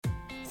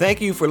Thank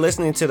you for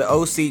listening to the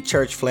OC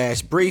Church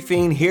Flash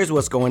Briefing. Here's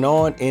what's going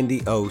on in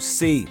the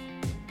OC.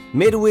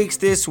 Midweeks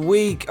this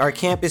week, our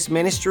campus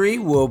ministry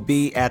will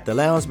be at the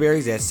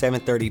Lounsbury's at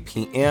 7:30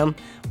 p.m.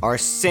 Our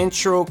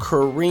Central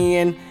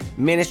Korean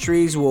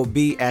ministries will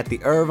be at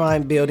the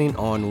Irvine building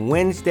on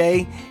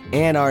Wednesday,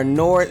 and our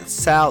North,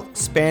 South,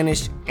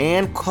 Spanish,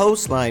 and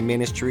Coastline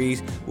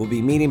ministries will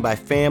be meeting by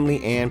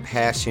family and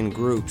passion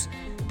groups.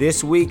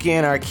 This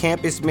weekend, our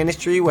campus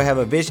ministry will have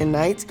a vision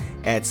night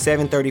at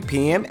 7:30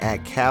 p.m.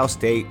 at Cal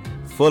State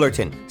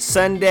Fullerton.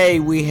 Sunday,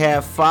 we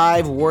have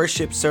 5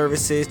 worship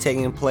services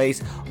taking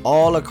place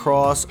all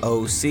across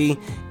OC,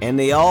 and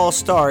they all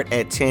start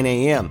at 10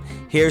 a.m.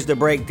 Here's the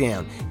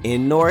breakdown.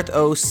 In North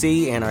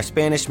OC and our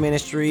Spanish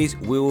ministries,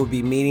 we will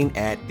be meeting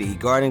at the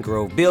Garden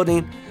Grove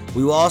building.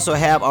 We will also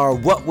have our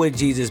What Would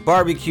Jesus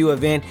barbecue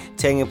event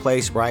taking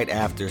place right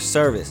after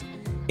service.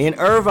 In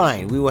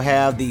Irvine, we will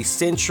have the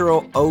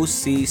Central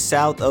OC,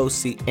 South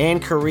OC, and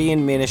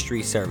Korean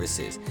ministry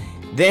services.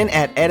 Then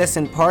at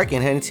Edison Park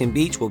in Huntington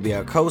Beach will be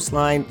our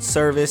Coastline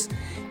service.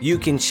 You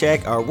can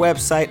check our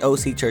website,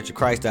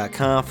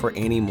 occhurchofchrist.com, for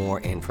any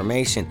more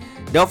information.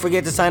 Don't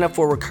forget to sign up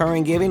for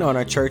recurring giving on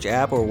our church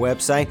app or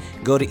website.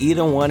 Go to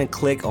either one and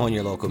click on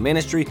your local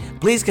ministry.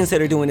 Please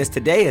consider doing this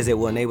today, as it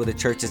will enable the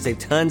church to save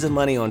tons of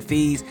money on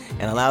fees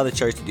and allow the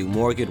church to do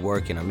more good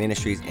work in our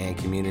ministries and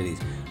communities.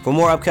 For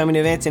more upcoming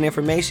events and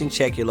information,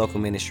 check your local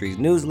ministry's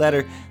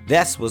newsletter.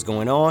 That's what's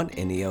going on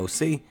in the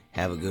OC.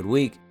 Have a good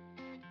week.